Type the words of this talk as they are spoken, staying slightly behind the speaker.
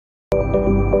Hi,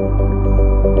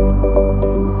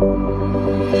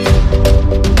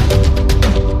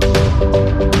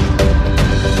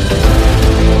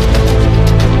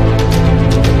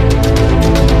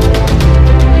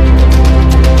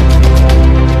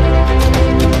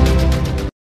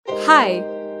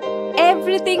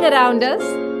 everything around us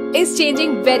is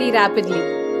changing very rapidly.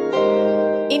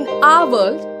 In our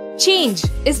world, change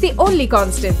is the only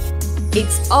constant.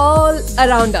 It's all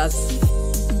around us.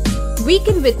 We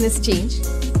can witness change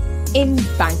in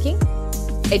banking,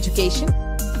 education,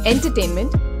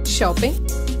 entertainment, shopping,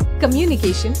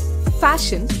 communication,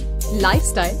 fashion,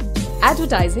 lifestyle,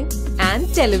 advertising,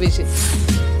 and television.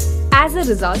 As a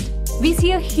result, we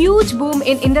see a huge boom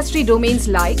in industry domains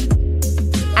like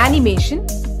animation,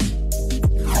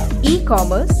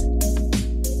 e-commerce,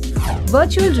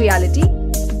 virtual reality,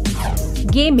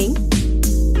 gaming,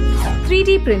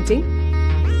 3D printing,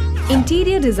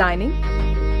 interior designing,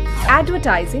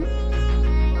 advertising,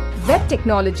 web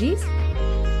technologies,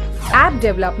 app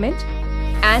development,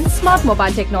 and smart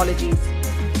mobile technologies.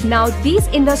 Now, these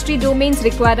industry domains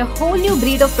require a whole new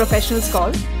breed of professionals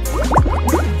called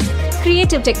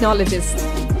creative technologists.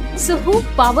 So, who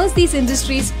powers these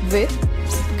industries with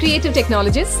creative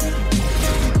technologists?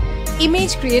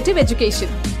 Image Creative Education.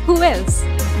 Who else?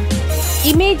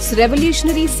 Image's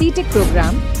revolutionary CTech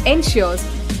program ensures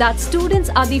that students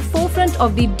are the forefront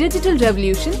of the digital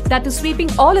revolution that is sweeping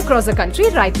all across the country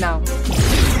right now.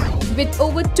 With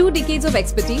over 2 decades of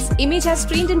expertise, Image has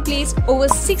trained and placed over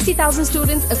 60,000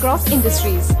 students across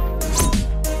industries.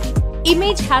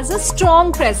 Image has a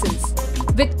strong presence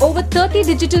with over 30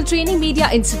 digital training media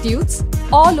institutes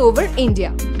all over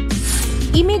India.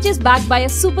 Image is backed by a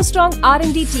super strong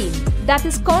R&D team that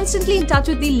is constantly in touch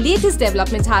with the latest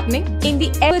developments happening in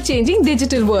the ever-changing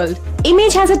digital world.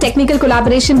 Image has a technical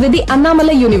collaboration with the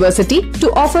Annamalai University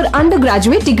to offer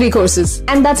undergraduate degree courses.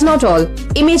 And that's not all.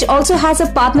 Image also has a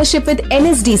partnership with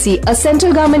NSDC, a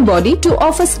central government body, to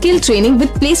offer skill training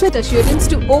with placement assurance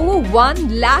to over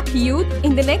 1 lakh youth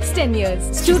in the next 10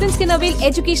 years. Students can avail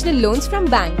educational loans from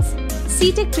banks.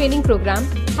 CTech training program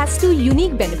has 2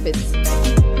 unique benefits.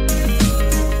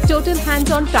 Total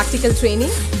hands-on practical training,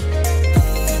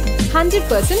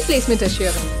 100% placement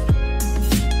assurance.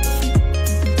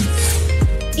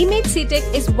 Image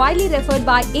CTech is widely referred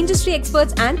by industry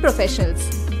experts and professionals.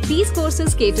 These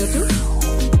courses cater to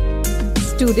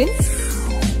students,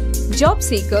 job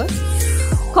seekers,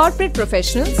 corporate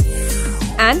professionals,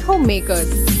 and homemakers.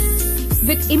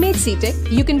 With Image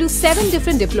CTech, you can do 7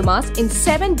 different diplomas in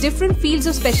 7 different fields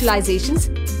of specializations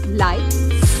like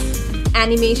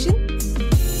animation,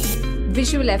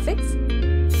 visual effects,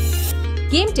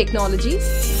 game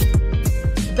technologies,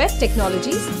 web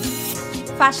technologies,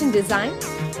 fashion design,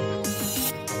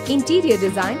 interior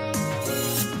design,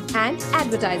 and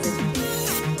advertising.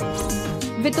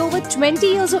 With over 20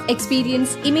 years of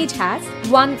experience, Image has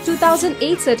won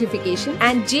 2008 certification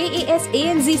and JAS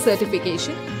ANZ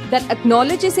certification that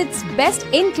acknowledges its best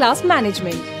in-class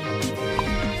management.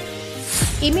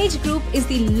 Image Group is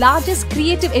the largest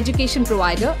creative education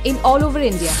provider in all over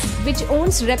India, which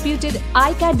owns reputed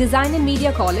ICAD Design and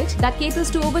Media College that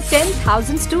caters to over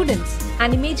 10,000 students,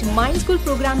 an Image Mind School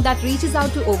program that reaches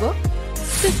out to over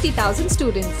 50,000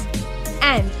 students,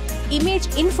 and Image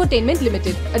Infotainment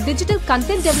Limited, a digital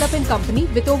content development company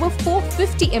with over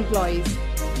 450 employees.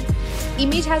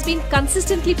 Image has been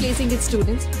consistently placing its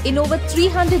students in over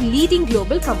 300 leading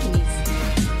global companies.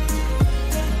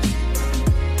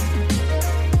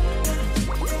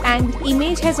 And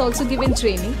Image has also given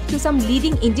training to some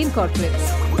leading Indian corporates.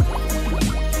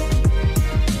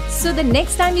 So the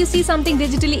next time you see something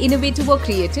digitally innovative or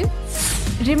creative,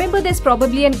 remember there's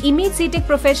probably an Image CTech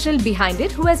professional behind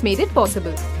it who has made it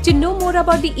possible. To know more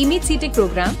about the Image CTech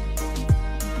program,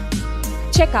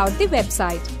 check out the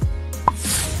website.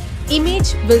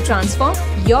 Image will transform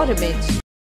your image.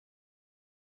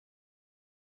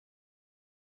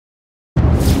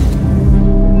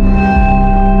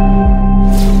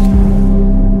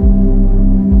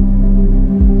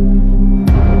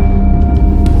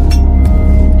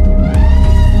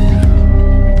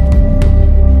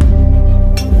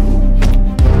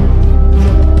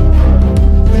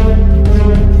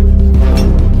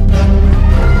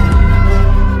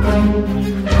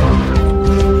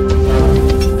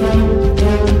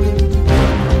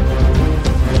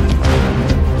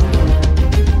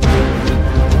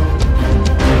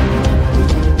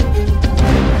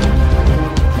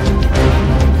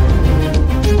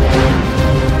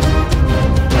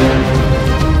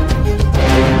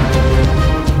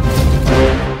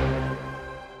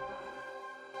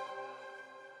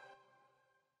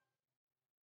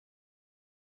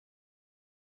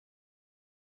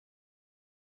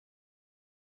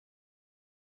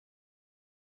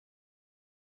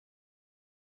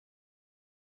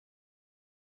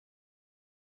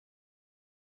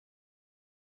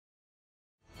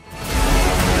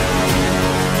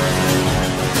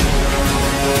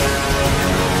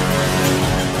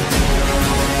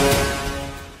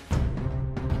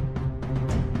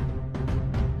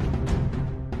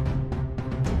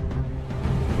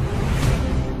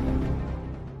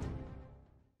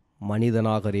 மனித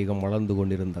நாகரீகம் வளர்ந்து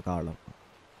கொண்டிருந்த காலம்,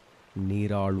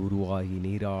 நீரால் உருவாகி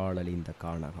நீரால் அழிந்த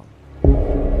கானகம்.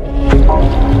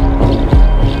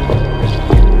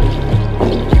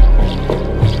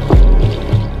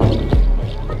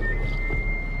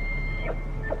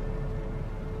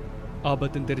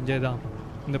 ஆபத்துன்னு தெரிஞ்சேதான்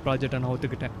இந்த ப்ராஜெக்டை நான்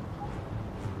ஒத்துக்கிட்டேன்.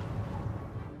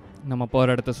 நம்ம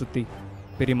போகிற இடத்த சுற்றி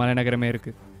பெரிய மலைநகரமே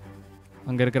இருக்குது.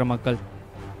 அங்கே இருக்கிற மக்கள்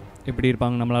எப்படி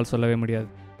இருப்பாங்க நம்மளால் சொல்லவே முடியாது.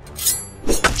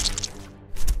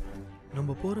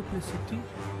 நம்ம போகிற பிளேஸ் சுற்றி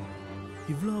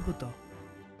இவ்வளோ ஆபத்தா?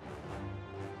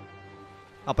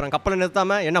 அப்புறம் கப்பலை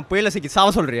நிறுத்தாமல் என்ன புயல சிக்கி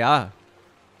சாவ சொல்கிறியா?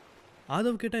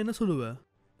 ஆதவ் கேட்டால் என்ன சொல்லுவ?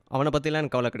 அவனை பற்றிலாம்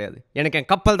எனக்கு கவலை கிடையாது. எனக்கு என்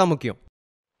கப்பல் தான் முக்கியம்.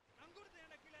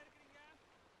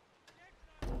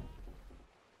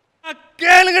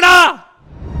 கேளுங்கடா,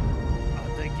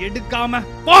 அதை எடுக்காம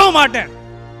போக மாட்டேன்.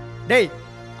 டேய்,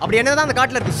 அப்படி என்னதான் அந்த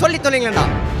காட்டில் இருக்கு சொல்லி தொலைங்களா?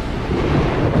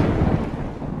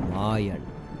 மாயன்.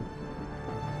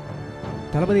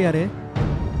 தளபதி யாரு?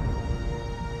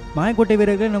 மாயக்கோட்டை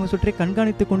வீரர்கள் நம்ம சுற்றி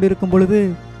கண்காணித்துக் கொண்டிருக்கும் பொழுது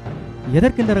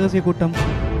எதற்கு இந்த ரகசிய கூட்டம்?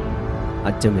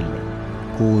 அச்சமில்லை.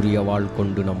 கூறிய வாள்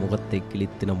கொண்டு நம் முகத்தை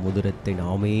கிழித்து நம் உதிரத்தை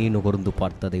நாமே நுகர்ந்து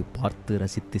பார்த்ததை பார்த்து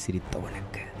ரசித்து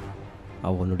சிரித்தவனுக்கு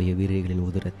அவனுடைய வீரர்களின்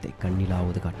உதிரத்தை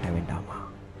கண்ணிலாவது காட்ட வேண்டாமா?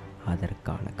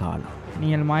 அதற்கான காலம்.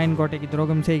 நீங்கள் மாயன் கோட்டைக்கு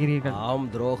துரோகம் செய்கிறீர்கள். ஆம்,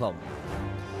 துரோகம்.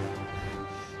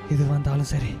 இது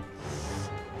வந்தாலும் சரி,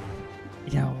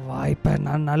 என் வாய்ப்பை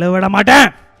நான் நழுவிட மாட்டேன்.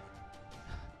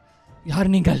 யார்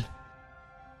நீங்கள்?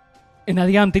 என்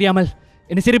அதிகாரம் தெரியாமல்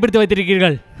என்னை சிறைப்படுத்தி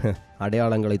வைத்திருக்கிறீர்கள்.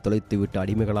 அடையாளங்களை தொலைத்துவிட்டு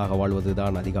அடிமைகளாக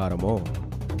வாழ்வதுதான் அதிகாரமோ?